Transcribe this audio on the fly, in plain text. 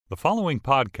The following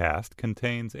podcast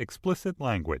contains explicit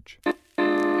language.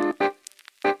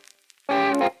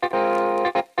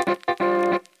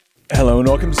 Hello and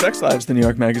welcome to Sex Lives, the New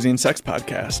York Magazine sex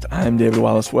podcast. I'm David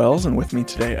Wallace Wells, and with me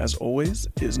today, as always,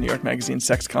 is New York Magazine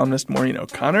sex columnist Maureen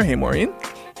O'Connor. Hey, Maureen.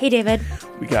 Hey, David.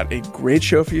 We got a great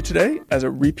show for you today. As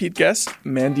a repeat guest,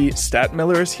 Mandy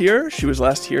Statmiller is here. She was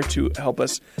last here to help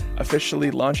us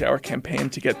officially launch our campaign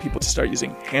to get people to start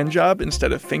using handjob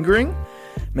instead of fingering.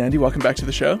 Mandy, welcome back to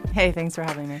the show. Hey, thanks for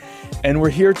having me. And we're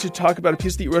here to talk about a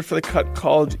piece that you wrote for The Cut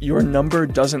called Your Number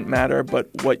Doesn't Matter, but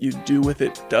What You Do With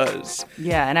It Does.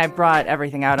 Yeah, and I brought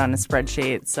everything out on a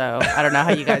spreadsheet, so I don't know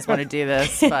how you guys want to do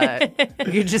this, but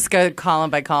you just go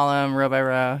column by column, row by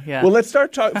row. Yeah. Well, let's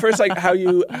start first, like how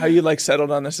you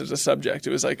settled on this as a subject.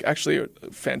 It was like actually a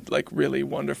really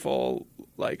wonderful,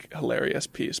 like hilarious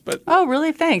piece. But oh,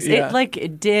 really? Thanks. Yeah.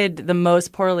 It did the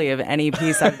most poorly of any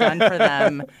piece I've done for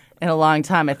them in a long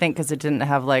time. I think because it didn't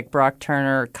have like Brock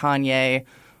Turner, Kanye,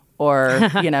 or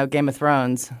Game of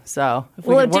Thrones. So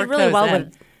it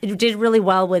did really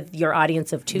well with your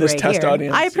audience of two this right test here.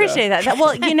 audience. I appreciate that.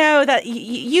 Well, you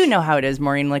know how it is,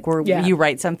 Maureen. Like you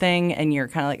write something and you're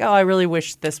kind of like, oh, I really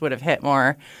wish this would have hit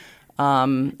more.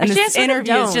 And Actually, this I sort of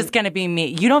interview is don't. just going to be me.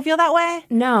 You don't feel that way?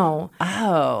 No.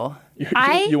 Oh.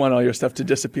 You want all your stuff to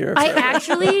disappear. I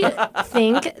actually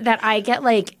think that I get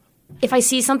like, if I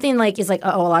see something like is like,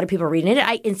 oh, a lot of people are reading it,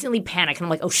 I instantly panic and I'm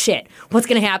like, oh shit, what's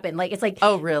gonna happen? Like it's like,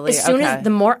 oh really? As soon Okay. as the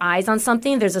more eyes on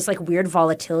something, there's this like weird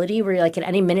volatility where you're like, at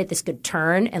any minute this could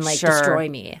turn and like Sure. destroy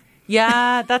me.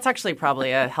 Yeah, that's actually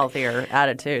probably a healthier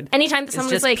attitude. Anytime It's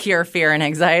someone's just like, pure fear and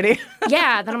anxiety.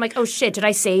 yeah, then I'm like, oh shit, did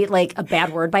I say like a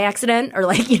bad word by accident? Or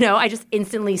like, I just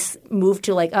instantly move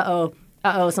to like,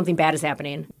 uh-oh, something bad is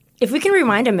happening. If we can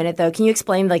rewind a minute, though, can you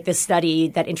explain like the study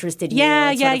that interested you? Yeah.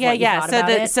 and sort of what you thought about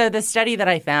it? So the study that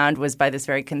I found was by this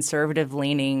very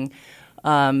conservative-leaning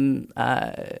kind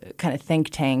of think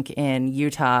tank in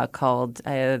Utah called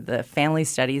the Family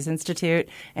Studies Institute,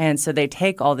 and so they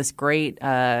take all this great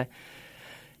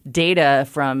data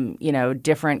from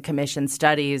different commission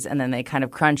studies, and then they kind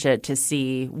of crunch it to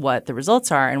see what the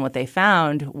results are. And what they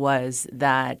found was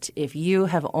that if you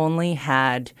have only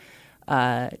had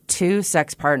two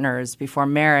sex partners before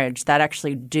marriage, that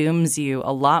actually dooms you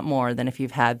a lot more than if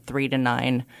you've had 3 to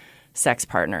 9 sex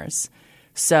partners.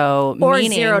 So or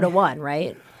meaning, 0 to 1,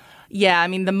 right? Yeah, I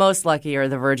mean, the most lucky are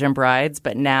the virgin brides,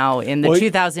 but now in the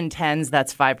 2010s,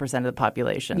 that's 5% of the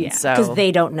population. Yeah, so because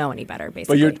they don't know any better,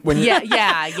 basically. But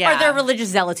yeah. Or they're religious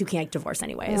zealots who can't divorce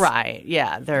anyways. Right,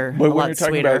 yeah, they're But a when lot you're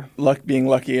talking sweeter. about being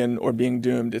lucky or being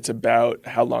doomed, it's about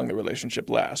how long the relationship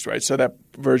lasts, right? So that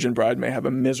virgin bride may have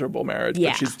a miserable marriage,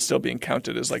 Yeah. but she's still being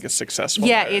counted as like a successful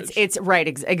Yeah, marriage. it's right,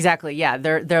 exactly. Yeah,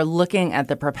 they're looking at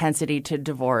the propensity to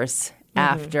divorce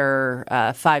after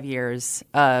 5 years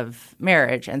of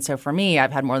marriage. And so for me,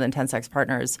 I've had more than 10 sex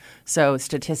partners. So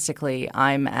statistically,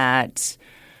 I'm at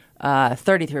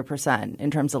 33% in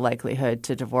terms of likelihood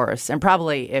to divorce. And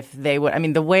probably if they would – I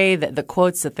mean, the way that the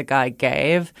quotes that the guy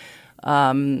gave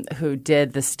who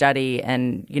did the study,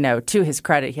 and, to his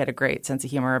credit, he had a great sense of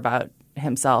humor about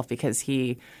himself because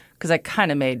I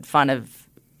kind of made fun of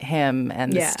him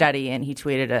and the study, and he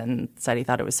tweeted it and said he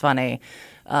thought it was funny.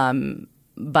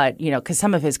 But, because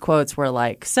some of his quotes were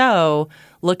like, so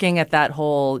looking at that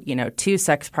whole, 2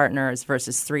 sex partners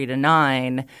versus 3 to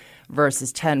 9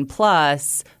 versus 10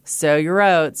 plus, sow your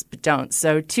oats, but don't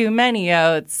sow too many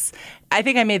oats. I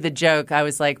think I made the joke. I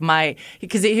was like,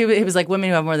 because he was like, women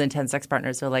who have more than 10 sex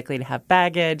partners are likely to have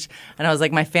baggage. And I was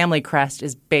like, my family crest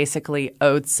is basically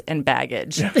oats and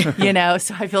baggage,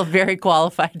 so I feel very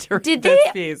qualified to read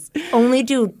this piece. Only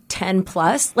do 10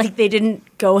 plus? Like they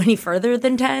didn't go any further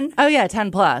than 10? Oh, yeah,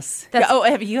 10 plus.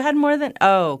 Have you had more than?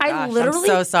 Oh, gosh, I literally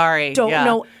I'm so sorry. don't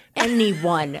know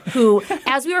anyone who,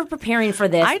 as we were preparing for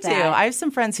this. I do. I have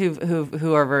some friends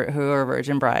who are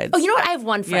virgin brides. Oh, you know what? I have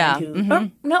one friend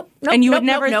who. Nope. And you would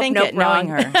never think it knowing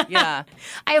her. Yeah.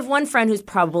 I have one friend who's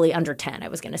probably under 10, I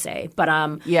was going to say. But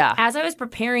as I was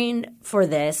preparing for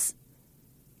this,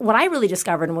 what I really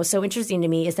discovered and was so interesting to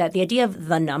me is that the idea of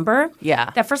the number. Yeah.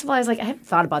 That first of all, I was like, I haven't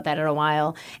thought about that in a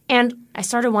while. And I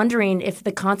started wondering if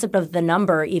the concept of the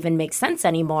number even makes sense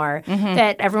anymore.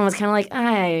 That everyone was kind of like,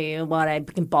 I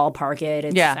can ballpark it.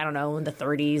 It's, I don't know, in the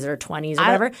 30s or 20s or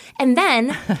whatever. And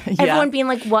then everyone being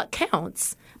like, what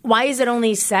counts? Why is it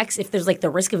only sex if there's like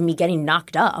the risk of me getting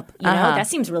knocked up? You know, that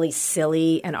seems really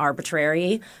silly and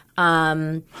arbitrary.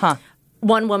 One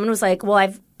woman was like, well,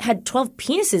 I've had 12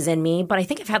 penises in me, but I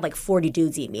think I've had like 40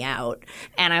 dudes eat me out.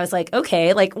 And I was like,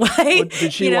 okay, like why? Well,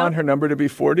 did she want her number to be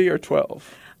 40 or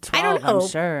 12? I don't know. I'm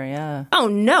sure, yeah. Oh,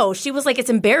 no. She was like, it's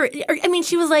embarrassing. I mean,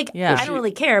 she was like, I don't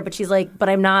really care. But she's like, but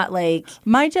I'm not like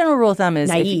My general rule of thumb is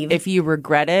naive. If you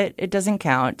regret it, it doesn't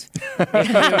count. If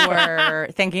you were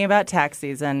thinking about tax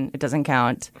season, it doesn't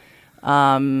count. If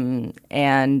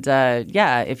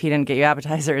he didn't get you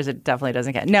appetizers, it definitely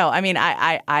doesn't count. No, I mean,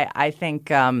 I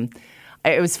think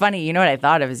it was funny. You know what I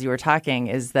thought of as you were talking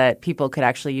is that people could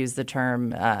actually use the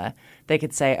term. They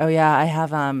could say, "Oh yeah, I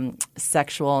have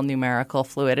sexual numerical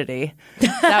fluidity."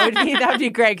 That would be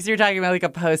great because you're talking about like a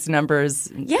post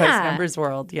numbers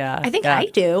world. Yeah, I think I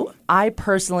do. I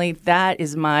personally, that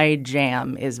is my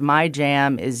jam. My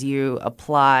jam is you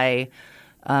apply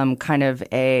kind of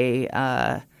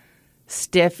a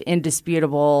stiff,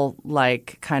 indisputable,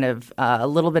 like kind of a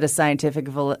little bit of scientific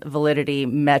validity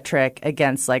metric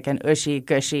against like an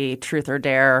ushy-gushy truth or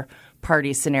dare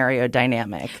party scenario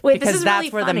dynamic. Wait, because this is that's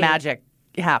really where funny. the magic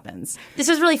happens. This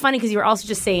was really funny because you were also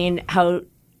just saying how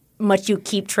much you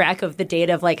keep track of the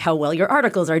data of like how well your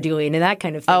articles are doing and that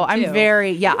kind of thing. Oh, I'm too.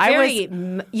 very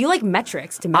You like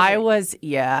metrics to measure. I was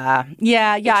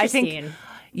I think.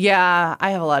 Yeah, I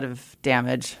have a lot of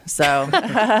damage. So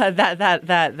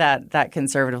that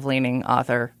conservative leaning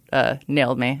author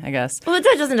nailed me, I guess. Well,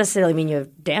 that doesn't necessarily mean you have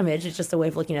damage. It's just a way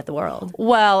of looking at the world.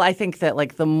 Well, I think that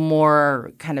like the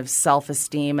more kind of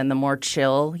self-esteem and the more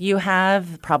chill you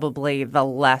have, probably the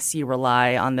less you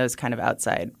rely on those kind of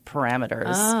outside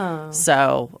parameters. Oh.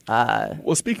 So,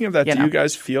 well, speaking of that, do you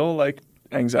guys feel like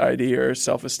anxiety or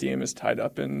self-esteem is tied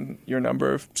up in your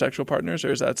number of sexual partners,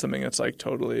 or is that something that's like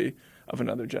totally of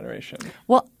another generation?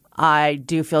 Well, I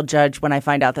do feel judged when I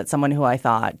find out that someone who I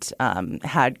thought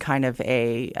had kind of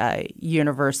a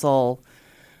universal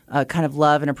kind of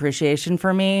love and appreciation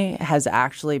for me has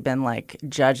actually been like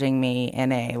judging me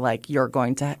in a like you're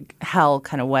going to hell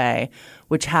kind of way,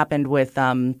 which happened with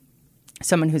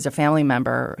someone who's a family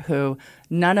member who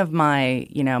none of my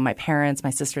parents, my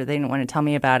sister, they didn't want to tell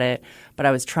me about it, but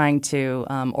I was trying to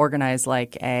organize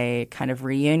like a kind of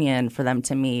reunion for them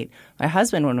to meet my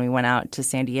husband when we went out to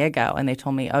San Diego. And they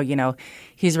told me,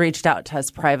 he's reached out to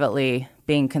us privately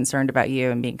being concerned about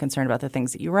you and being concerned about the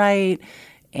things that you write.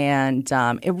 And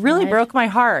it really broke my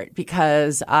heart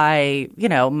because I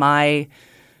don't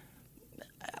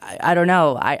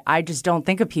know. I just don't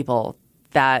think of people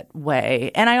that way.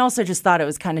 And I also just thought it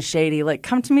was kind of shady. Like,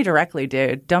 come to me directly,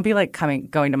 dude. Don't be like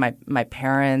going to my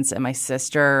parents and my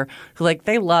sister who like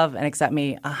they love and accept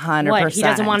me 100%. What? He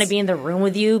doesn't want to be in the room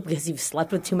with you because you've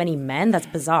slept with too many men? That's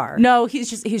bizarre. No, he's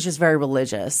just very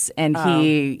religious, and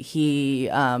he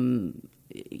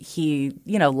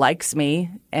likes me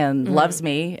and loves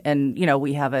me, and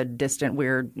we have a distant,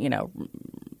 weird,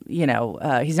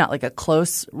 he's not like a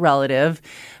close relative,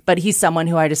 but he's someone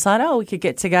who I just thought, we could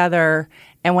get together.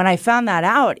 And when I found that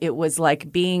out, it was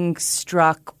like being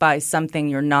struck by something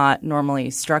you're not normally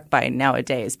struck by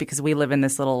nowadays, because we live in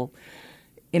this little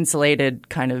insulated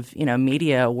kind of,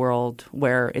 media world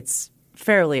where it's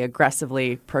fairly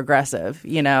aggressively progressive.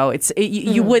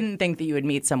 You wouldn't think that you would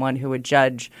meet someone who would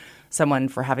judge someone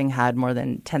for having had more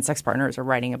than 10 sex partners or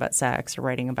writing about sex or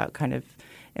writing about kind of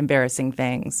embarrassing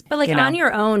things. But on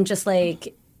your own, just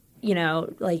like,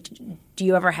 do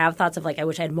you ever have thoughts of like, I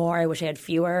wish I had more, I wish I had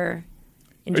fewer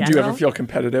in general? Do you ever feel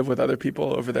competitive with other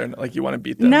people over there? Like you want to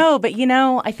beat them? No, but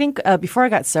I think before I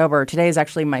got sober, today is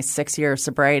actually my 6-year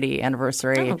sobriety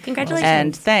anniversary. Oh, congratulations.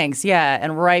 And thanks. Yeah.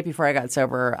 And right before I got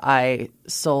sober, I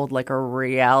sold like a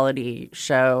reality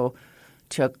show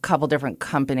to a couple different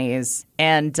companies.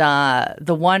 And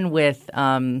the one with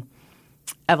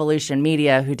Evolution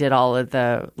Media, who did all of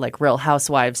the like Real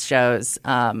Housewives shows,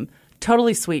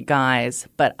 totally sweet guys.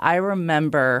 But I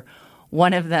remember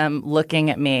one of them looking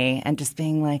at me and just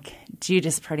being like, do you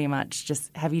just pretty much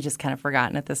have you just kind of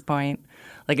forgotten at this point?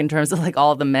 Like in terms of like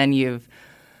all the men you've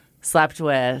slept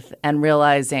with, and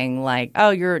realizing like,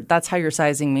 that's how you're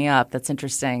sizing me up. That's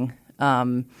interesting.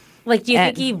 Like, do you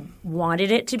think he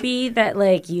wanted it to be that,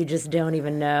 like, you just don't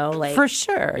even know? Like, for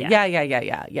sure.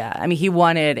 Yeah. I mean, he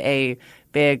wanted a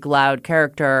big, loud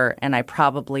character, and I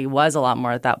probably was a lot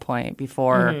more at that point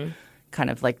before kind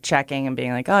of, like, checking and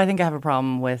being like, I think I have a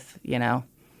problem with,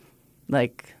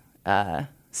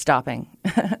 stopping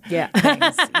yeah.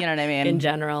 things. You know what I mean? In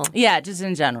general. Yeah, just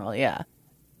in general, yeah.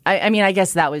 I mean, I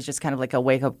guess that was just kind of like a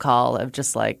wake-up call of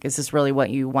just, like, is this really what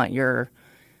you want your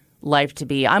life to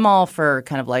be? I'm all for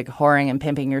kind of like whoring and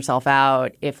pimping yourself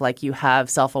out if like you have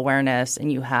self-awareness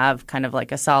and you have kind of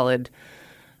like a solid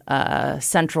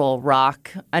central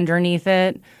rock underneath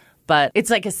it. But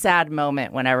it's like a sad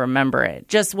moment when I remember it.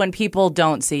 Just when people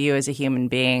don't see you as a human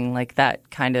being, like that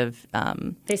kind of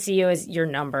they see you as your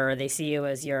number. They see you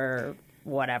as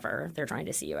whatever they're trying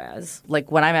to see you as.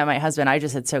 Like when I met my husband, I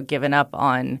just had so given up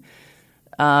on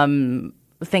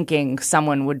thinking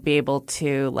someone would be able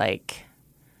to like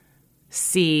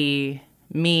see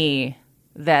me,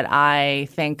 that I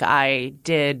think I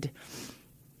did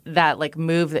that like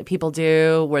move that people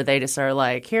do where they just are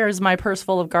like, here's my purse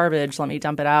full of garbage, let me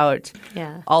dump it out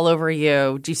all over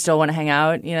you. Do you still want to hang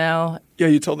out, you know? Yeah,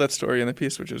 you told that story in the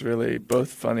piece, which was really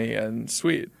both funny and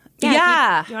sweet.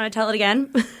 Yeah. You want to tell it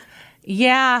again?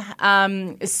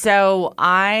 Yeah. So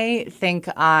I think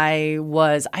I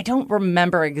don't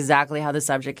remember exactly how the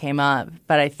subject came up,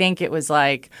 but I think it was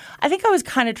like, I think I was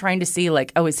kind of trying to see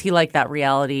like, oh, is he like that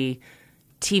reality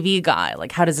TV guy?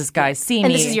 Like, how does this guy see me?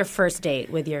 And this is your first date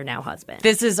with your now husband.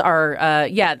 This is our,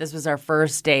 this was our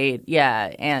first date.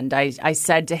 Yeah. And I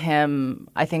said to him,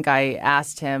 I think I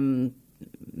asked him,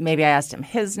 maybe I asked him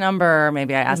his number,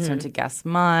 maybe I asked him to guess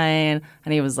mine.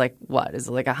 And he was like, what, is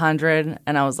it like 100?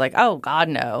 And I was like, oh, God,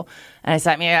 no. And I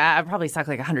said, I mean, I probably sucked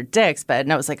like 100 dicks, but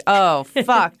and I was like, oh,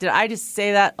 fuck, did I just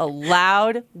say that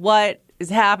aloud? What is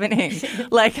happening?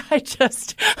 Like,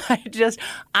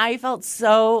 I felt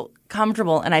so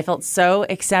comfortable and I felt so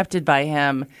accepted by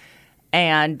him.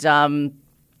 And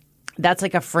that's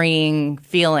like a freeing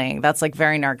feeling. That's like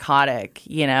very narcotic,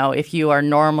 you know, if you are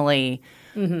normally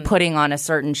putting on a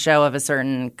certain show of a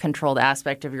certain controlled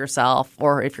aspect of yourself,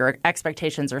 or if your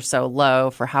expectations are so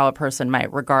low for how a person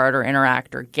might regard or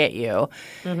interact or get you.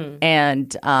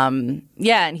 And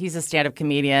and he's a stand-up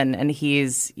comedian, and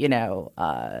he's, you know,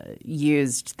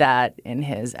 used that in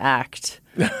his act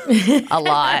a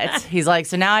lot. He's like,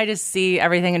 so now I just see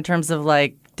everything in terms of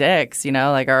like dicks, you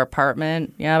know, like our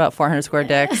apartment, about 400 square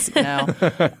dicks, you know.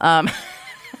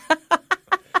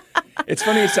 It's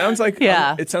funny. It sounds like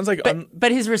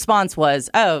but his response was,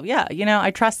 "Oh yeah, you know,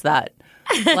 I trust that."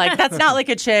 Like that's not like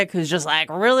a chick who's just like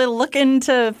really looking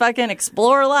to fucking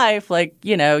explore life. Like,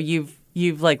 you know, you've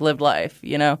like lived life,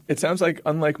 you know. It sounds like,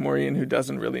 unlike Maureen, who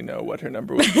doesn't really know what her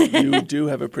number would be, you do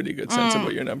have a pretty good sense of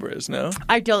what your number is. No,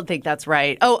 I don't think that's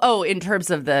right. Oh, in terms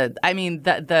of the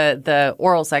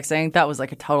oral sexing, that was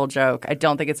like a total joke. I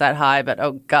don't think it's that high, but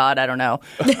oh God, I don't know.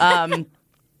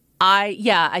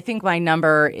 I think my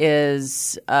number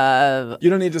is. You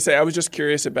don't need to say. I was just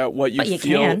curious about what you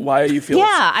feel. Can. Why you feel.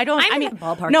 Yeah, I don't. I'm I mean, in that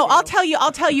ballpark no. too.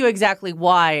 I'll tell you exactly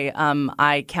why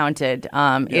I counted.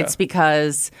 It's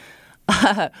because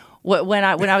when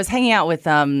I was hanging out with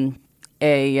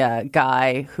a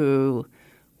guy who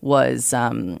was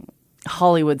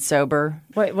Hollywood sober.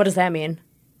 What does that mean?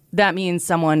 That means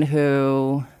someone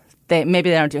who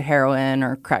maybe they don't do heroin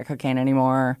or crack cocaine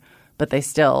anymore, but they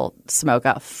still smoke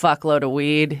a fuckload of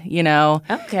weed, you know?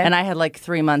 Okay. And I had like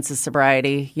 3 months of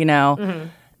sobriety, you know?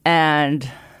 And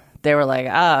they were like,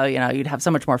 oh, you know, you'd have so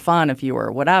much more fun if you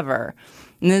were whatever.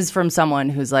 And this is from someone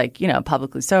who's like, you know,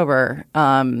 publicly sober.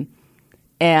 And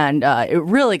it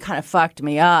really kind of fucked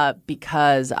me up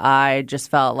because I just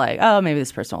felt like, oh, maybe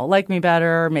this person will like me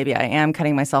better. Maybe I am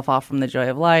cutting myself off from the joy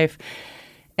of life.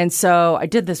 And so I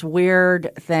did this weird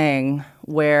thing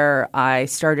where I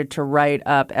started to write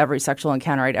up every sexual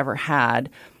encounter I'd ever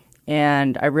had.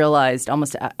 And I realized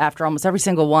after almost every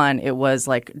single one, it was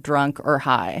like drunk or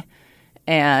high.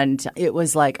 And it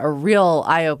was like a real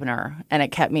eye-opener, and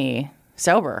it kept me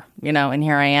sober, you know, and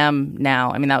here I am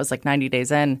now. I mean, that was like 90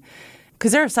 days in.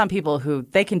 Because there are some people who,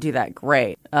 they can do that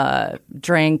great.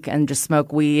 Drink and just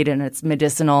smoke weed and it's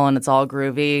medicinal and it's all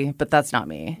groovy, but that's not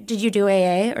me. Did you do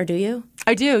AA or do you?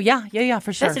 I do, yeah,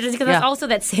 for sure. That's interesting because that's also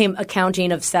that same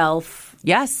accounting of self.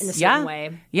 Yes, in a certain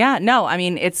way. Yeah, no, I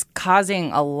mean, it's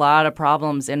causing a lot of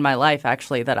problems in my life,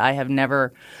 actually, that I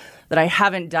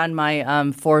haven't done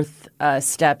my fourth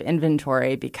step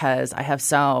inventory because I have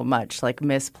so much like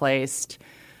misplaced,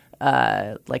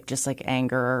 like just like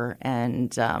anger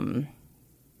and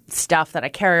stuff that I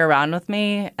carry around with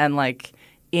me. And like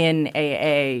in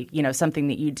AA, you know, something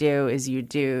that you do is you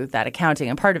do that accounting.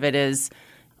 And part of it is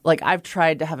like I've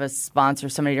tried to have a sponsor,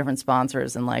 so many different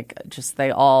sponsors, and like just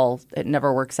it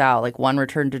never works out. Like one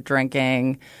returned to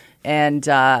drinking. And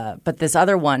but this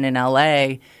other one in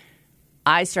LA,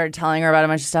 I started telling her about a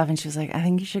bunch of stuff and she was like, I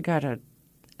think you should go to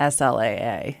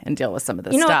SLAA and deal with some of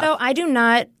this stuff. You know what, though? I do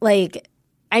not like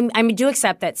 – I do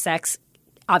accept that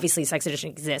obviously sex addiction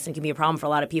exists and can be a problem for a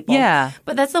lot of people. Yeah.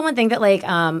 But that's the one thing that like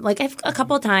I've a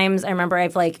couple of times I remember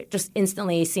I've like just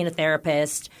instantly seen a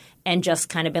therapist and just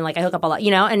kind of been like I hook up a lot,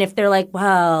 you know, and if they're like,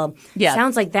 well,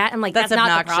 sounds like that, I'm like, that's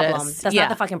not the problem. That's not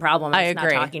the fucking problem. I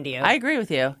agree. Not talking to you. I agree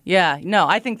with you. Yeah. No,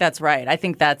 I think that's right. I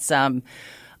think the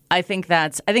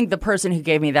person who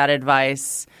gave me that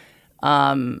advice,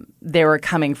 they were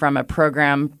coming from a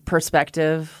program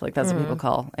perspective, like that's what people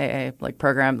call AA, like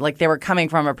program. Like they were coming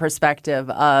from a perspective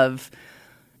of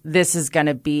this is going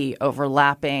to be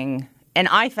overlapping. And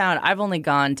I found I've only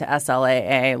gone to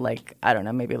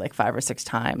SLAA maybe 5 or 6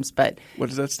 times. But what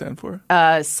does that stand for?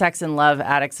 Sex and Love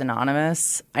Addicts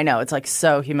Anonymous. I know it's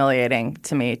so humiliating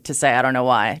to me to say. I don't know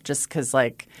why. Just because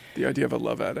the idea of a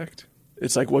love addict.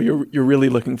 It's well, you're really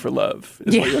looking for love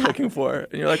is what you're looking for.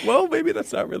 And you're like, well, maybe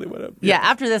that's not really what I'm... Yeah,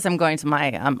 after this, I'm going to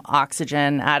my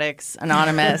Oxygen Addicts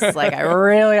Anonymous. I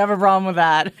really have a problem with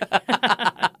that.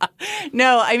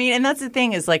 No, I mean, and that's the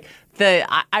thing is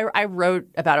I wrote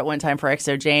about it one time for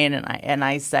XO Jane, and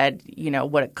I said,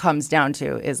 what it comes down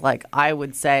to is I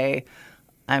would say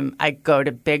I go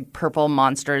to Big Purple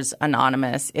Monsters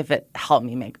Anonymous if it helped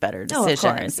me make better decisions.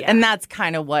 Of course, yeah. And that's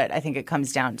kind of what I think it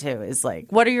comes down to is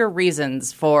what are your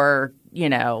reasons for,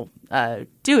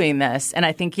 doing this? And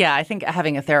I think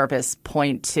having a therapist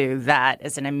point to that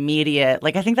as an immediate,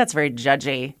 I think that's very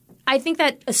judgy. I think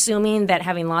that assuming that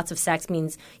having lots of sex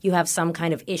means you have some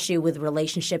kind of issue with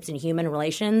relationships and human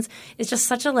relations is just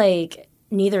such a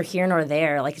neither here nor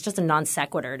there. It's just a non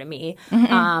sequitur to me.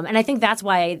 Mm-hmm. And I think that's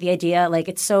why the idea,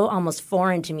 it's so almost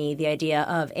foreign to me, the idea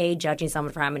of A, judging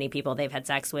someone for how many people they've had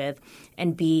sex with,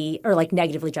 and B, or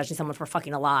negatively judging someone for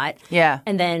fucking a lot. Yeah.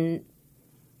 And then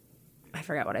I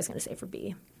forgot what I was going to say for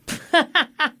B.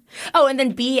 Oh, and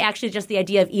then B, actually just the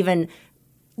idea of even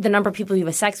the number of people you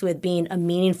have sex with being a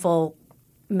meaningful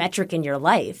metric in your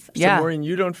life. So, Maureen,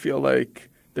 you don't feel like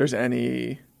there's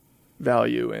any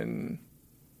value in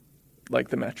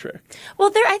the metric?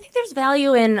 Well, I think there's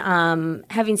value in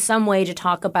having some way to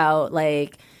talk about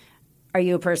are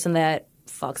you a person that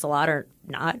fucks a lot or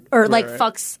not, or right.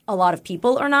 Fucks a lot of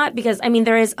people or not? Because I mean,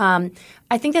 there is. I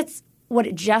think that's what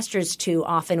it gestures to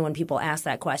often when people ask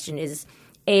that question is.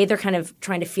 A, they're kind of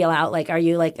trying to feel out are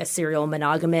you a serial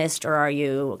monogamist or are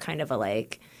you kind of a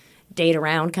date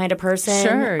around kind of person?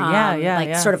 Sure,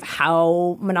 yeah. Sort of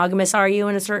how monogamous are you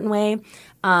in a certain way?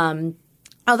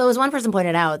 Although as one person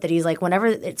pointed out that he's whenever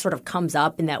it sort of comes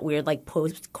up in that weird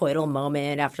post-coital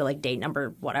moment after date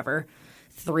number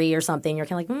 3 or something, you're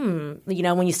kind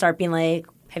of when you start being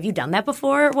have you done that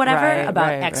before or whatever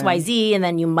about XYZ, and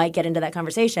then you might get into that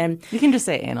conversation. You can just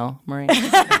say anal, Maureen. Because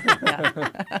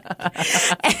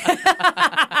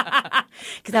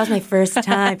that was my first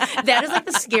time. That is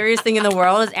the scariest thing in the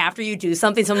world is after you do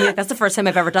something that's the first time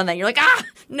I've ever done that. And you're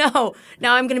no,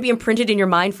 now I'm going to be imprinted in your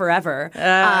mind forever.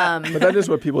 But that is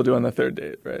what people do on the third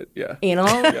date, right? Yeah. Anal?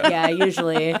 Yeah,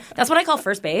 usually. That's what I call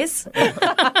first base.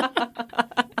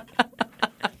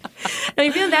 No,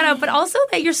 you're feeling that out, but also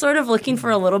that you're sort of looking for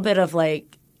a little bit of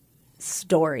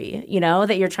story,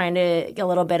 that you're trying to get a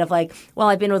little bit of well,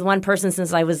 I've been with one person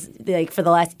since I was for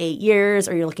the last 8 years,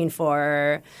 or you're looking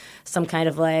for some kind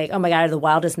of oh my God, the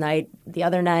wildest night the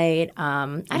other night.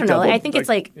 I don't know. I think it's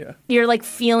you're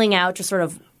feeling out just sort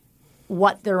of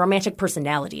what their romantic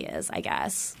personality is, I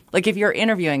guess. If you're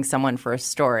interviewing someone for a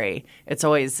story, it's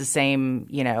always the same,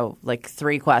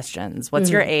 3 questions. What's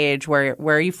your age? Where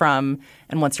are you from?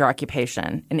 And what's your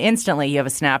occupation? And instantly you have a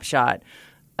snapshot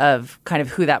of kind of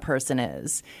who that person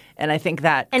is. And I think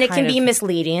that and it can be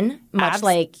misleading, much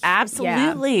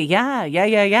absolutely.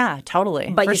 Yeah.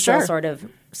 Totally. But you still sort of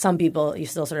some people you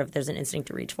still sort of there's an instinct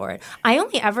to reach for it. I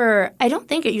don't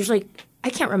think it usually I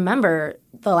can't remember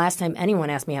the last time anyone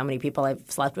asked me how many people I've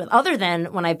slept with, other than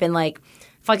when I've been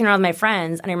fucking around with my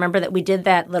friends. And I remember that we did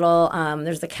that little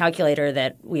there's the calculator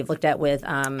that we've looked at with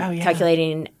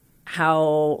calculating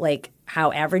how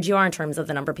average you are in terms of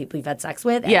the number of people you've had sex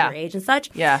with at your age and such.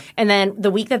 Yeah. And then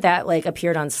the week that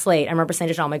appeared on Slate, I remember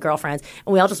saying it to all my girlfriends,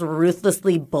 and we all just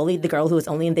ruthlessly bullied the girl who was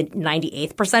only in the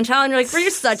 98th percentile. And you're you're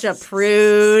such a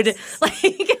prude.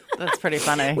 That's pretty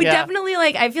funny. We definitely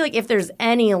I feel if there's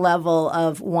any level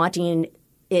of wanting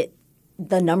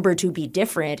the number to be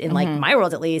different in my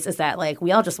world at least, is that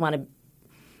we all just want to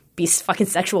be fucking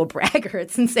sexual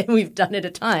braggarts and say we've done it a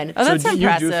ton. Oh, that's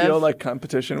impressive. You do feel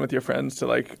competition with your friends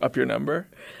to up your number?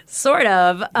 Sort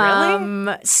of.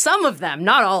 Really? Some of them,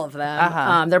 not all of them.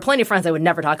 Uh-huh. There are plenty of friends I would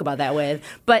never talk about that with,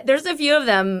 but there's a few of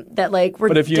them that were definitely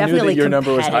But if you knew that your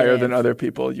number was higher than competitive. other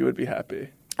people, you would be happy.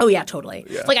 Oh yeah, totally.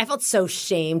 Yeah. I felt so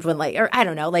shamed when or I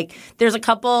don't know, there's a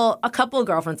couple of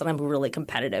girlfriends that I'm really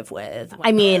competitive with.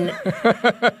 I mean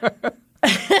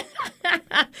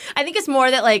I think it's more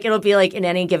that it'll be in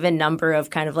any given number of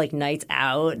kind of nights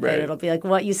out, right. that it'll be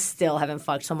what, you still haven't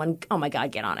fucked someone, oh my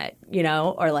God, get on it,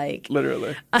 or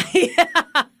literally.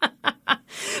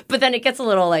 But then it gets a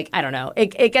little I don't know,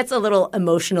 it gets a little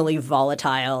emotionally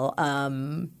volatile,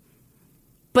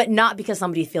 but not because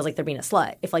somebody feels they're being a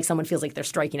slut. If someone feels they're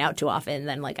striking out too often,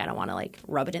 then I don't want to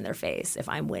rub it in their face if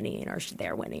I'm winning or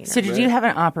they're winning. So did you have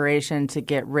an operation to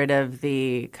get rid of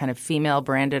the kind of female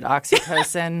branded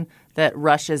oxytocin that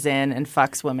rushes in and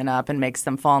fucks women up and makes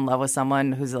them fall in love with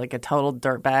someone who's like a total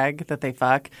dirtbag that they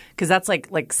fuck. Because that's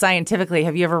like scientifically,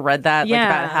 have you ever read that? Yeah. Like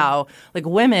about how like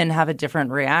women have a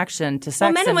different reaction to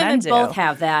sex men than and women do. both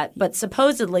have that, but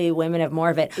supposedly women have more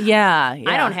of it. Yeah.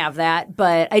 I don't have that,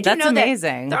 but I do That's know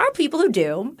amazing. that there are people who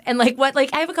do. And like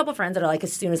I have a couple friends that are like,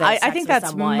 as soon as I have sex I think with that's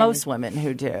someone, most women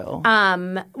who do.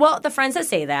 well, the friends that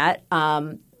say that,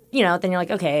 then you're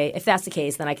like, okay, if that's the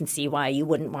case, then I can see why you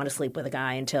wouldn't want to sleep with a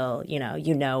guy until, you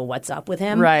know what's up with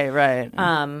him. Right.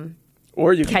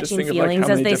 Or you can just Catching think of like feelings,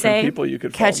 how as many they different say. people you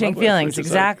could fall in Catching love with, feelings, which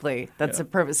is exactly. That's a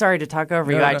perfect. Sorry to talk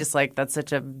over you. No, I no. just like that's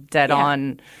such a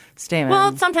dead-on statement.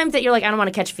 Well, sometimes that you're like, I don't want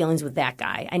to catch feelings with that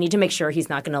guy. I need to make sure he's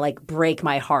not going to like break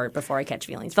my heart before I catch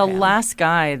feelings the for him. last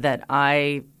guy that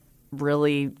I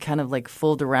really kind of like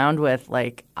fooled around with,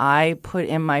 like I put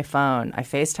in my phone, I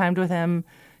FaceTimed with him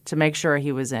to make sure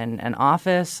he was in an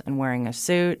office and wearing a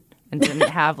suit and didn't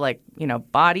have like,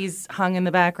 bodies hung in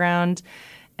the background.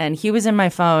 And he was in my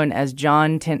phone as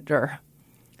John Tinder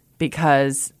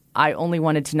because I only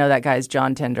wanted to know that guy's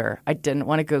John Tinder. I didn't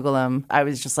want to Google him. I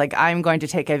was just like, I'm going to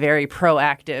take a very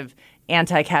proactive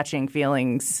anti-catching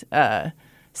feelings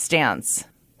stance.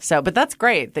 So, but that's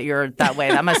great that you're that way.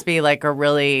 That must be like a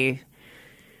really.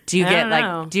 Do you get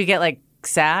like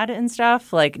sad and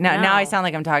stuff? Like now I sound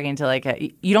like I'm talking to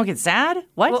like you don't get sad?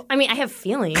 What? Well, I mean, I have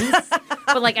feelings,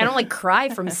 but like I don't like cry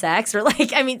from sex or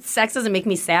like sex doesn't make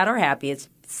me sad or happy. It's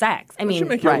sex. I mean, should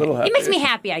make you a little happy. It makes me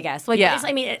happy, I guess. Like, Yeah.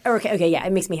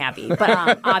 It makes me happy.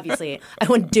 But obviously, I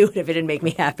wouldn't do it if it didn't make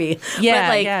me happy. Yeah, but,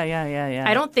 like, yeah.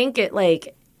 I don't think it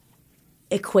like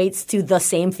equates to the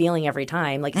same feeling every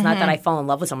time. Like, it's not that I fall in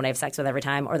love with someone I have sex with every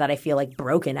time or that I feel like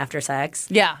broken after sex.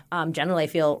 Yeah. Generally, I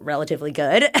feel relatively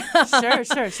good.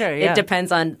 Sure. Yeah. It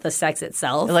depends on the sex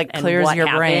itself. It like and clears what your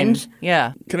brain. happened.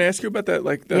 Yeah. Can I ask you about that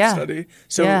Yeah. study?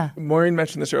 So Yeah. Maureen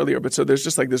mentioned this earlier, but so there's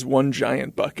just like this one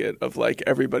giant bucket of like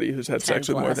everybody who's had sex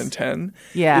with more plus. than 10.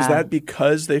 Yeah. Is that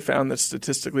because they found that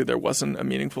statistically there wasn't a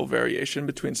meaningful variation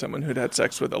between someone who'd had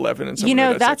sex with 11 and someone who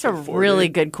had That's sex a with 40? really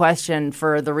good question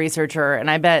for the researcher. And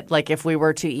I bet like if we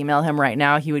were to email him right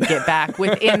now, he would get back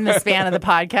within the span of the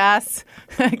podcast.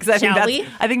 Because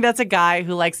I think that's a guy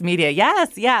who likes media.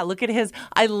 Yes. Yeah. Look at his.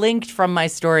 I linked from my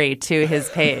story to his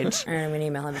page. All right, I'm going to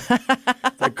email him.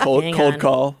 Like cold Hang on.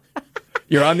 call.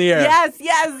 You're on the air. Yes.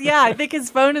 Yeah. I think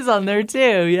his phone is on there too.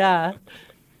 Yeah.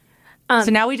 So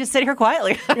now we just sit here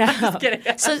quietly. Just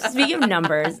kidding. So speaking of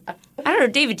numbers, I don't know,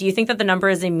 David, do you think that the number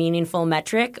is a meaningful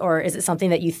metric or is it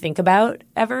something that you think about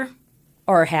ever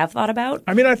or have thought about?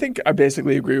 I mean, I think I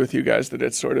basically agree with you guys that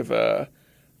it's sort of a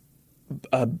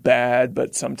bad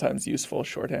but sometimes useful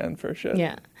shorthand for shit.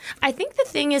 Yeah. I think the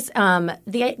thing is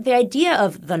the idea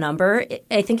of the number,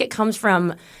 I think it comes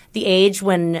from the age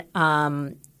when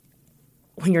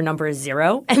your number is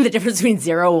 0 and the difference between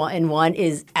 0 and 1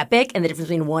 is epic and the difference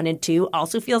between 1 and 2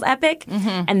 also feels epic.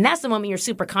 Mm-hmm. And that's the moment you're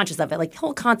super conscious of it. Like the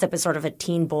whole concept is sort of a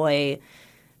teen boy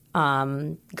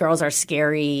girls are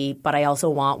scary, but I also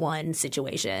want one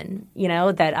situation,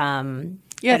 that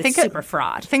that it's super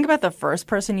fraught. Think about the first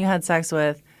person you had sex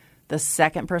with, the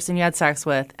second person you had sex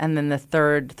with, and then the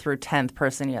third through 10th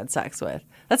person you had sex with.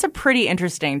 That's a pretty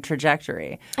interesting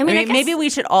trajectory. I mean, maybe we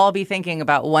should all be thinking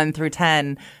about 1 through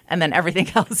 10 and then everything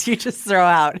else you just throw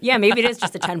out. Yeah, maybe it is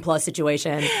just a 10-plus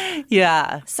situation.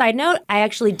 Yeah. Side note, I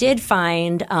actually did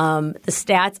find the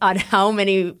stats on how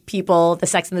many people the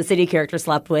Sex and the City character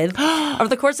slept with. Over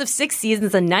the course of 6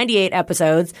 seasons and 98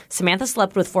 episodes, Samantha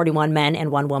slept with 41 men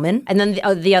and 1 woman. And then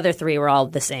the other 3 were all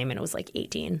the same, and it was like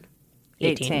 18.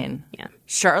 18. Yeah.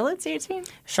 Charlotte's 18?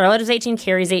 Charlotte is 18,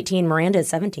 Carrie's 18, Miranda is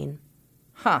 17.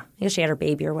 Huh. I guess she had her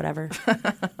baby or whatever.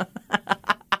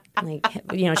 She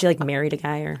like married a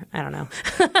guy or I don't know.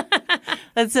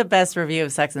 That's the best review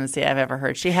of Sex and the City I've ever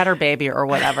heard. She had her baby or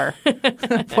whatever.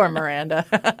 Poor Miranda.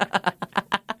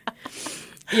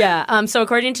 Yeah. So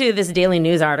according to this Daily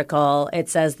News article, it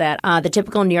says that the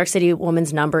typical New York City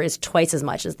woman's number is twice as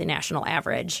much as the national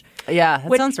average. Yeah,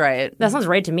 that sounds right. That sounds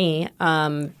right to me.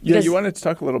 You wanted to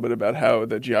talk a little bit about how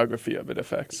the geography of it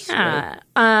affects. Yeah.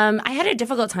 Right? I had a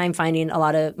difficult time finding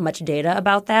much data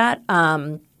about that.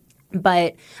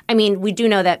 But, I mean, we do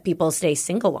know that people stay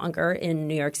single longer in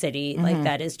New York City. Mm-hmm. Like,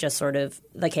 that is just sort of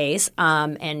the case.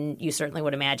 And you certainly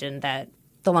would imagine that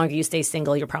the longer you stay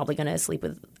single, you're probably going to sleep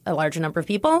with a larger number of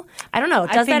people. I don't know.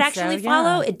 Does that actually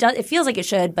follow? It does. It feels like it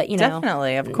should, but,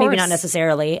 definitely, of course. Maybe not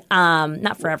necessarily.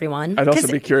 Not for everyone. I'd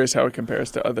also be curious how it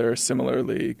compares to other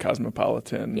similarly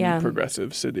cosmopolitan,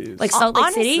 progressive cities. Like Salt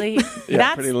Lake City?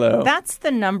 Yeah, pretty low. That's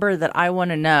the number that I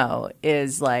want to know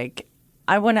is like,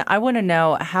 I want to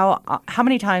know how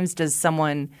many times does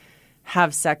someone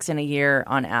have sex in a year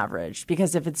on average?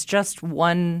 Because if it's just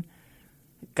one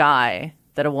guy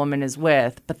that a woman is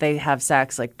with, but they have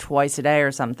sex like twice a day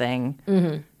or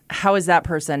something, how is that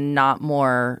person not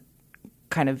more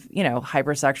kind of,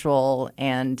 hypersexual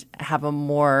and have a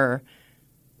more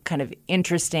kind of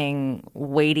interesting,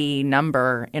 weighty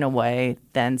number in a way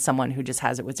than someone who just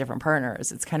has it with different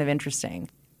partners? It's kind of interesting.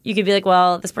 You could be like,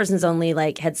 well, this person's only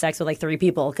like had sex with like 3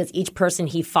 people because each person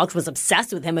he fucked was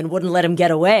obsessed with him and wouldn't let him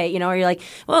get away. Or you're like,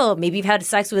 well, maybe you've had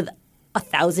sex with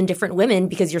 1,000 different women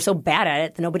because you're so bad at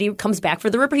it that nobody comes back for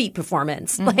the repeat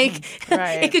performance. Right.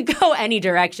 It could go any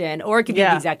direction, or it could be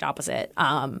the exact opposite.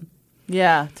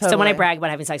 Yeah, totally. So when I brag about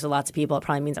having sex with lots of people, it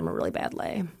probably means I'm a really bad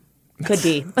lay. Could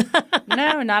be.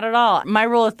 No, not at all. My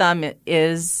rule of thumb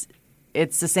is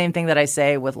it's the same thing that I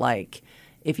say with like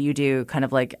if you do kind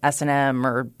of like S&M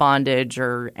or bondage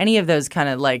or any of those kind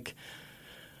of like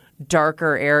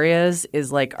darker areas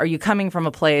is like, are you coming from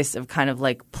a place of kind of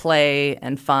like play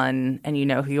and fun and you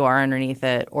know who you are underneath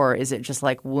it, or is it just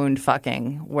like wound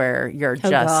fucking where you're do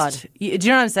you know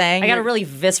what I'm saying? I got a really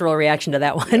visceral reaction to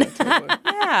that one.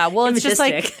 Yeah, well, it's just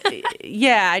like,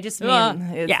 I just mean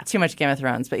it's too much Game of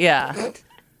Thrones, but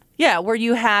yeah, where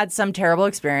you had some terrible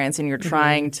experience and you're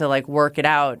trying to like work it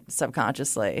out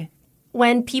subconsciously.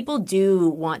 When people do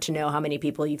want to know how many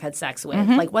people you've had sex with,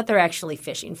 like what they're actually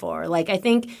fishing for. Like I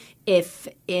think if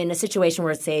in a situation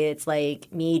where say it's like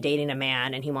me dating a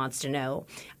man and he wants to know,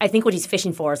 I think what he's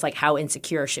fishing for is like how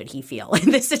insecure should he feel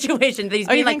in this situation. That he's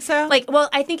being you think so? Like, well,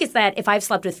 I think it's that if I've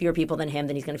slept with fewer people than him,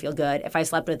 then he's going to feel good. If I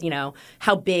slept with,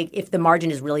 how big, if the margin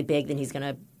is really big, then he's going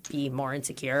to be more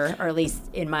insecure, or at least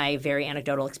in my very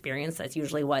anecdotal experience, that's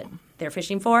usually what they're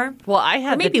fishing for. Well, I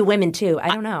had maybe women too. I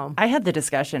don't know. I had the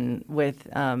discussion with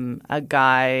a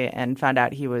guy and found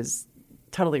out he was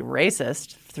totally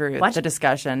racist through the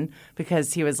discussion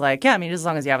because he was like, yeah, I mean, as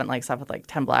long as you haven't like slept with like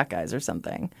 10 black guys or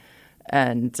something,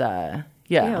 and so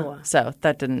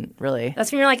that didn't really.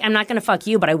 That's when you're like, I'm not going to fuck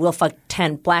you, but I will fuck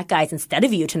 10 black guys instead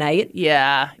of you tonight.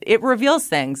 Yeah, it reveals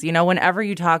things. Whenever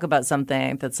you talk about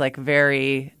something that's like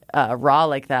very raw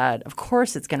like that, of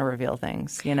course it's going to reveal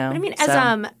things. But I mean,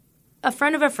 as a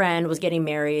friend of a friend was getting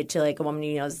married to like a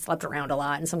woman slept around a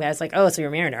lot, and some guy's like, oh, so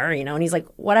you're married to her, and he's like,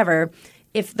 whatever.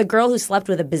 If the girl who slept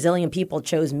with a bazillion people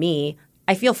chose me,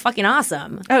 I feel fucking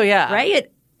awesome. Oh yeah,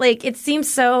 right? It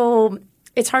seems so.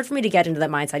 It's hard for me to get into that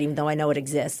mindset, even though I know it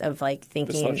exists, of like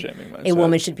thinking a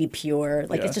woman should be pure.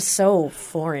 Like it's just so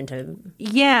foreign to.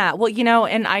 Yeah, well,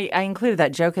 and I included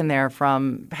that joke in there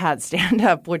from Pat's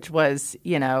stand-up, which was,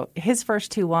 his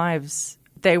first 2 wives,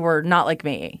 they were not like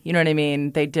me. You know what I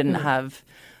mean? They didn't have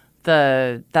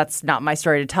that's not my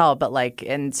story to tell, but like,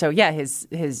 and so yeah, his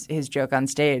joke on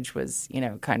stage was,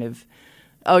 kind of,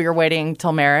 oh, you're waiting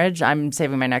till marriage? I'm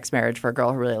saving my next marriage for a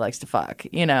girl who really likes to fuck,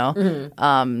 And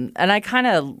I kind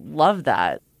of love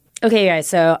that. Okay, guys.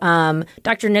 So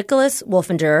Dr. Nicholas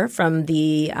Wolfender from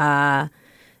the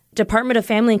Department of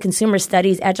Family and Consumer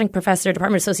Studies, adjunct professor,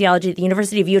 Department of Sociology at the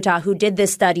University of Utah, who did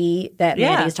this study that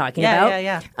Mandy is talking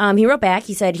about. He wrote back.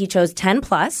 He said he chose 10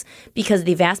 plus because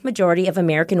the vast majority of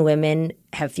American women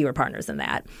have fewer partners than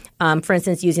that. For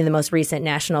instance, using the most recent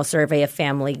National Survey of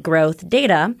Family Growth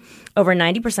data, over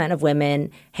 90% of women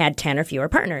had 10 or fewer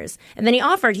partners. And then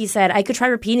he said, I could try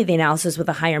repeating the analysis with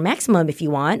a higher maximum if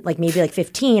you want, like maybe like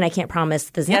 15. I can't promise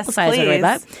the sample size or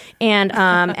that. And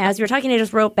as you were talking, I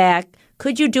just wrote back,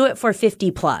 could you do it for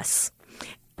 50 plus?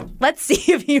 Let's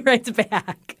see if he writes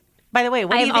back. By the way,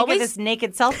 what do you think of this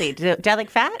naked selfie? Do I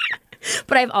look fat?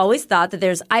 But I've always thought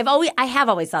that I have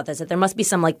always thought this, that there must be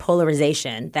some like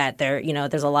polarization, that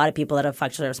there's a lot of people that have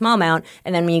fucked a small amount,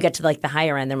 and then when you get to like the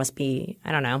higher end, there must be,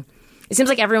 I don't know. It seems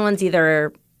like everyone's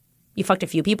either you fucked a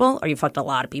few people or you fucked a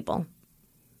lot of people.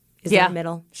 Is there a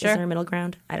middle? Sure. Is there a middle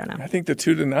ground? I don't know. I think the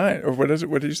 2 to 9, or what is it?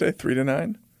 What did you say? 3 to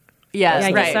 9? Yes,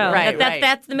 yeah, right.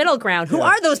 That's the middle ground. Who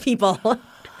are those people?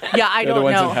 Yeah, I don't know.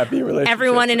 The ones in happy relationships.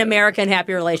 Everyone in America in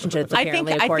happy relationships,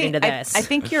 apparently, according to this. I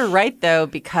think you're right, though,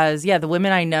 because, the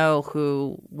women I know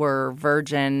who were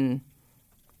virgin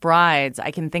brides,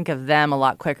 I can think of them a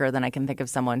lot quicker than I can think of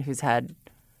someone who's had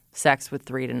sex with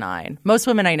 3 to 9. Most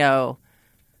women I know,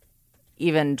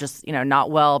 even just,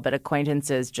 not well, but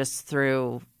acquaintances, just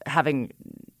through having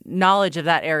knowledge of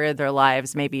that area of their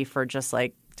lives, maybe for just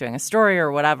like doing a story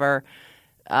or whatever,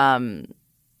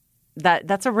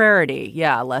 that's a rarity.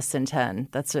 Yeah, less than 10.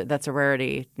 That's a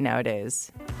rarity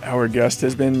nowadays. Our guest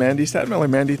has been Mandy Stadtmiller.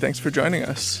 Mandy, thanks for joining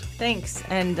us. Thanks.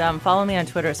 And follow me on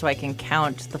Twitter so I can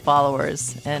count the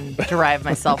followers and derive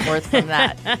my self-worth from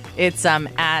that. It's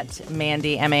at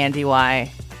Mandy,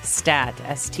 M-A-N-D-Y, Stat,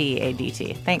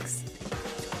 S-T-A-D-T. Thanks.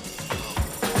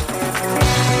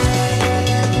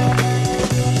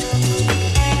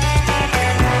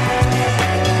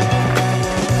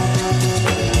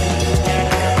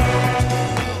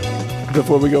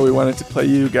 Before we go, we wanted to play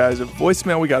you guys a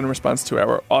voicemail we got in response to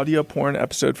our audio porn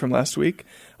episode from last week.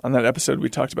 On that episode, we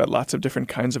talked about lots of different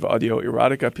kinds of audio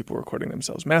erotica, people recording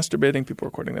themselves masturbating, people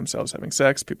recording themselves having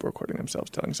sex, people recording themselves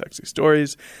telling sexy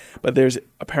stories. But there's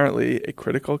apparently a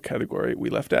critical category we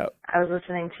left out. I was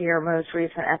listening to your most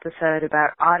recent episode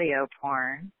about audio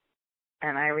porn,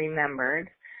 and I remembered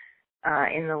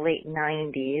in the late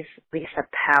 90s, Lisa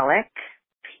Palac,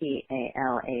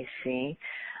 P-A-L-A-C,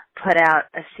 put out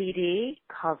a CD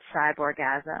called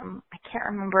Cyborgasm. I can't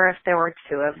remember if there were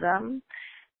two of them,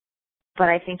 but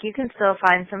I think you can still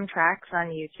find some tracks on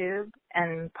YouTube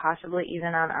and possibly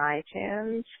even on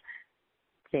iTunes.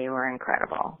 They were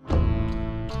incredible.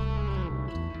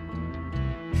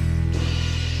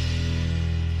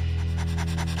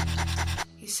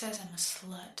 He says I'm a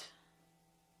slut.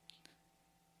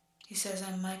 He says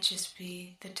I might just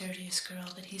be the dirtiest girl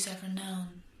that he's ever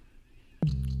known.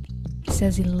 He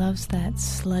says he loves that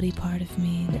slutty part of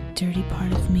me, that dirty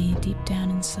part of me deep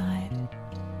down inside.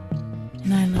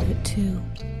 And I love it too.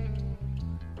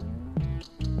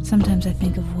 Sometimes I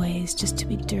think of ways just to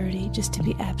be dirty, just to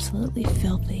be absolutely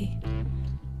filthy.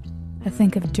 I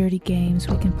think of dirty games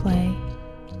we can play,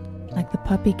 like the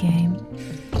puppy game.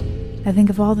 I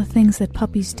think of all the things that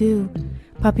puppies do.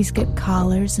 Puppies get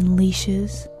collars and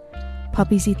leashes.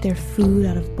 Puppies eat their food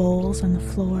out of bowls on the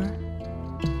floor.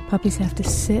 Puppies have to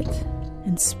sit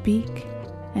and speak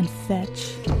and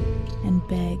fetch and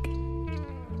beg.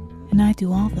 And I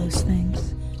do all those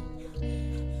things.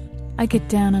 I get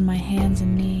down on my hands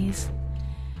and knees,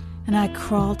 and I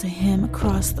crawl to him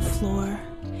across the floor,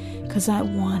 'cause I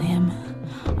want him.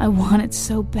 I want it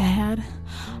so bad.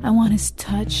 I want his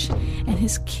touch and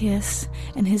his kiss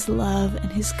and his love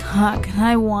and his cock, and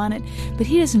I want it, but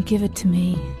he doesn't give it to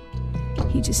me.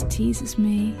 He just teases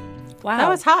me. Wow. That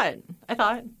was hot, I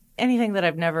thought. Anything that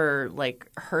I've never,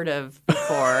 heard of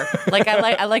before.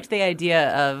 I liked the idea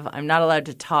of I'm not allowed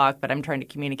to talk, but I'm trying to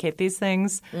communicate these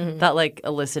things. Mm-hmm. That,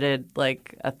 elicited,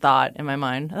 a thought in my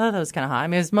mind. I thought that was kind of hot. I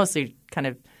mean, it was mostly kind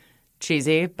of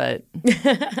cheesy, but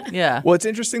yeah. Well, it's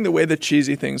interesting the way that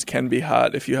cheesy things can be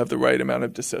hot if you have the right amount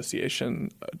of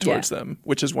dissociation towards them,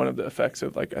 which is one of the effects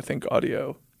of, I think,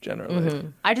 audio generally. Mm-hmm.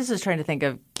 I just was trying to think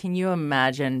of, can you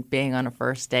imagine being on a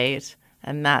first date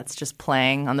and that's just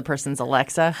playing on the person's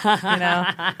Alexa,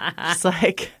 Just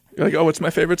You're like, oh, what's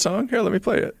my favorite song? Here, let me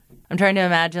play it. I'm trying to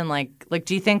imagine,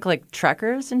 do you think,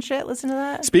 truckers and shit listen to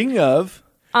that? Speaking of...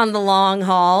 On the long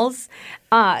hauls.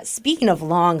 Speaking of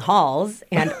long hauls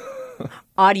and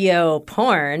audio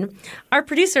porn, our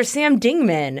producer Sam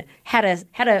Dingman had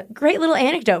a great little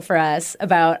anecdote for us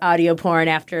about audio porn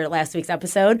after last week's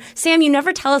episode. Sam, you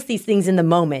never tell us these things in the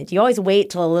moment. You always wait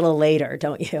till a little later,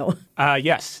 don't you?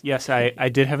 Yes, I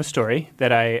did have a story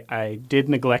that I did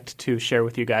neglect to share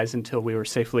with you guys until we were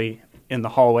safely in the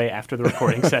hallway after the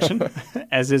recording session,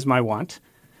 as is my wont.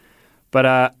 But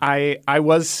I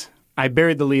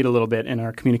buried the lead a little bit in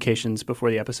our communications before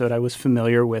the episode. I was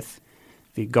familiar with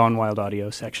the Gone Wild Audio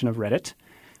section of Reddit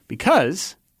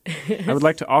because I would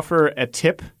like to offer a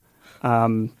tip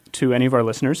to any of our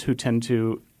listeners who tend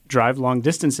to drive long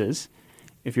distances.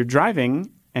 If you're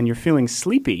driving and you're feeling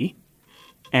sleepy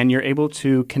and you're able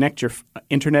to connect your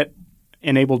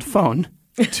internet-enabled phone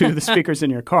to the speakers in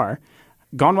your car,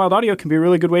 Gone Wild Audio can be a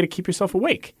really good way to keep yourself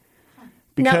awake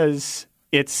because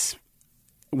it's...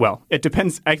 Well, it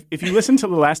depends. If you listen to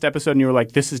the last episode and you were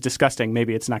like, this is disgusting,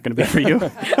 maybe it's not going to be for you.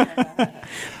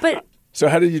 But so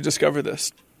how did you discover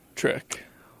this trick?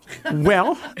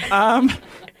 Well,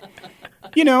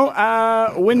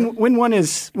 when one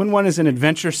is an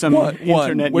adventuresome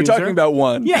internet We're user. talking about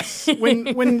one. Yes.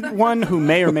 When one who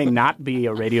may or may not be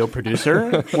a radio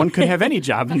producer, one could have any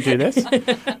job and do this,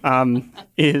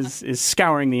 is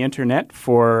scouring the internet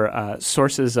for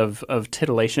sources of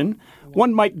titillation,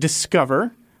 one might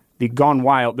discover the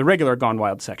regular Gone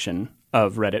Wild section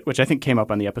of Reddit, which I think came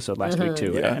up on the episode last week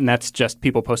too, and that's just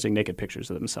people posting naked pictures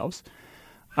of themselves.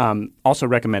 Also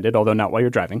recommended, although not while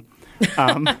you're driving.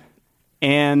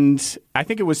 And I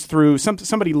think it was through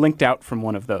somebody linked out from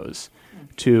one of those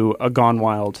to a Gone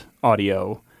Wild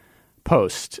Audio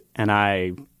post, and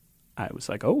I was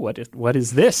like, oh, what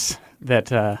is this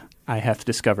that I hath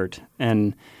discovered?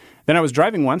 And then I was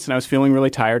driving once, and I was feeling really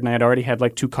tired, and I had already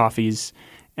had 2 coffees,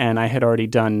 and I had already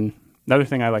done another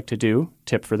thing I like to do.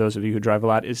 Tip for those of you who drive a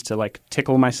lot is to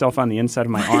tickle myself on the inside of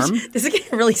my arm. This is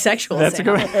getting really sexual. That's a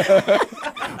good.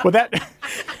 Well,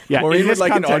 yeah. Or even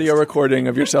an audio recording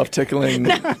of yourself tickling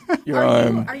your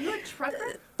arm. Are you a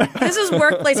trucker? This is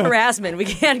workplace harassment. We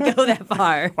can't go that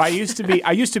far. I used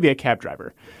to be a cab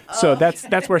driver, so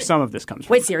that's where some of this comes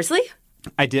from. Wait, seriously?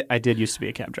 I did used to be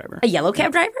a cab driver. A yellow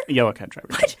cab driver? A yellow cab driver.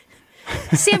 What?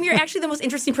 Sam, you're actually the most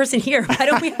interesting person here. Why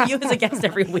don't we have you as a guest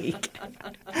every week?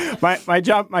 My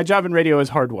job in radio is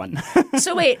hard won.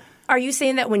 So wait, are you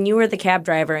saying that when you were the cab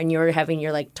driver and you were having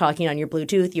your talking on your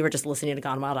Bluetooth, you were just listening to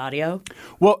Gone Wild audio?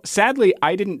 Well, sadly,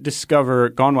 I didn't discover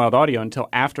Gone Wild audio until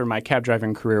after my cab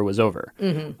driving career was over.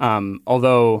 Mm-hmm.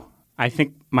 Although I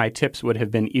think my tips would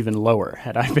have been even lower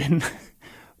had I been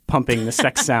pumping the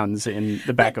sex sounds in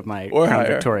the back of my Crown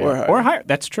Victoria. Or higher.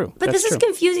 That's true. But That's this is true.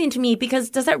 confusing to me because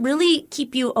does that really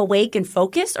keep you awake and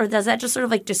focused, or does that just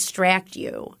sort of distract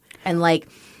you? And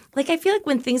I feel like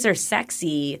when things are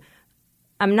sexy,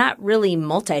 I'm not really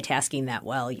multitasking that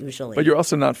well usually. But you're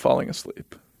also not falling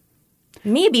asleep.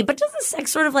 Maybe, but doesn't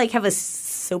sex sort of have a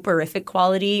soporific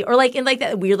quality, or in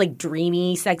that weird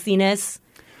dreamy sexiness?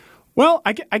 Well,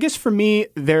 I guess for me,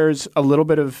 there's a little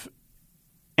bit of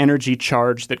energy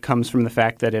charge that comes from the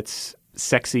fact that it's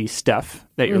sexy stuff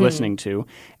that you're listening to.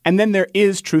 And then there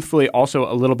is, truthfully,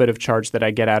 also a little bit of charge that I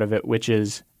get out of it, which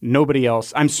is nobody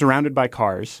else. I'm surrounded by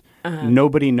cars.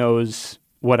 Nobody knows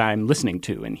what I'm listening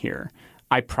to in here.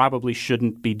 I probably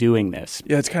shouldn't be doing this.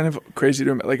 Yeah, it's kind of crazy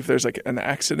to remember. If there's an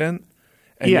accident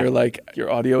and you're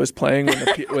your audio is playing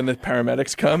when the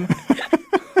paramedics come.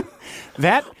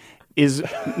 That is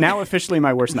now officially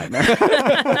my worst nightmare.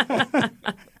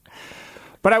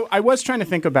 But I was trying to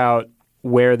think about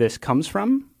where this comes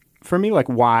from for me,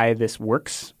 why this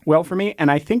works well for me.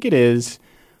 And I think it is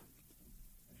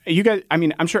you guys,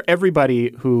 I'm sure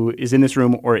everybody who is in this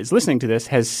room or is listening to this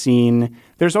has seen,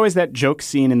 there's always that joke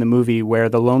scene in the movie where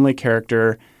the lonely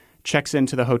character checks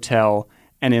into the hotel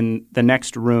and in the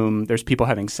next room there's people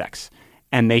having sex.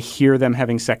 And they hear them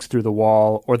having sex through the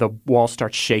wall, or the wall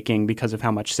starts shaking because of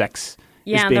how much sex is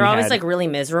being had. Yeah, and they're always really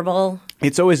miserable.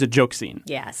 It's always a joke scene.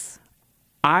 Yes.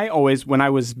 I always, when I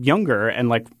was younger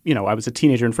and I was a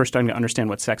teenager and first starting to understand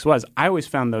what sex was, I always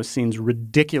found those scenes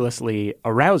ridiculously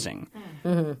arousing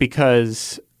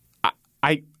because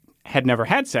I had never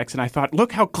had sex and I thought,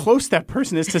 look how close that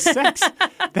person is to sex.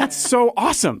 That's so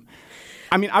awesome.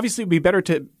 Obviously it would be better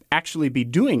to actually be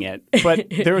doing it, but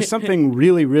there was something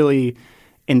really, really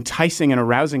enticing and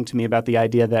arousing to me about the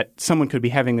idea that someone could be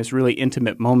having this really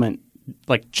intimate moment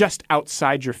just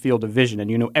outside your field of vision,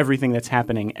 and you know everything that's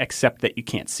happening except that you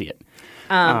can't see it.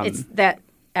 It's that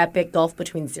epic gulf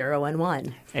between 0 and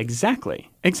 1. Exactly.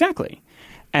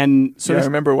 And so I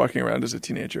remember walking around as a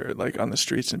teenager, on the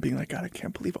streets and being like, God, I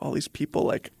can't believe all these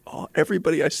people,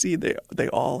 everybody I see, they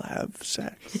all have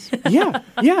sex. Yeah.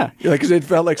 Because it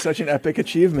felt like such an epic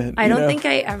achievement. I don't think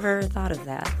I ever thought of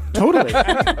that. Totally.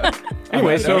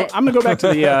 Anyway, so I'm going to go back to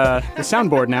the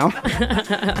soundboard now.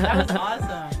 That was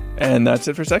awesome. And that's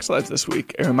it for Sex Lives this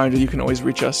week. A reminder, you can always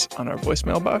reach us on our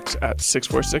voicemail box at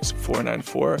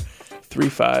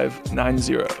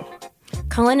 646-494-3590.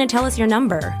 Call in and tell us your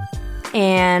number.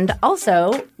 And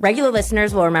also, regular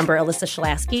listeners will remember Alyssa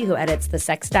Shlasky, who edits the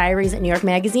Sex Diaries at New York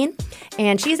Magazine.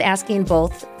 And she's asking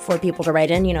both for people to write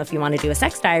in, if you want to do a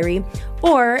sex diary,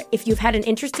 or if you've had an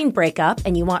interesting breakup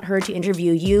and you want her to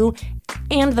interview you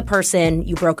and the person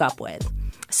you broke up with.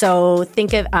 So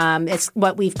think of it's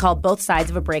what we've called both sides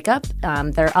of a breakup.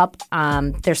 They're up.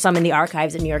 There's some in the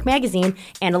archives at New York Magazine,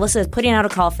 and Alyssa is putting out a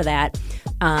call for that.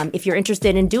 If you're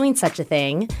interested in doing such a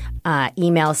thing,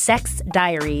 email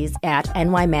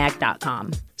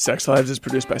sexdiaries@nymag.com. Sex Lives is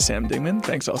produced by Sam Dingman.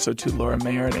 Thanks also to Laura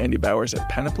Mayer and Andy Bowers at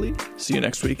Panoply. See you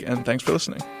next week, and thanks for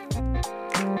listening.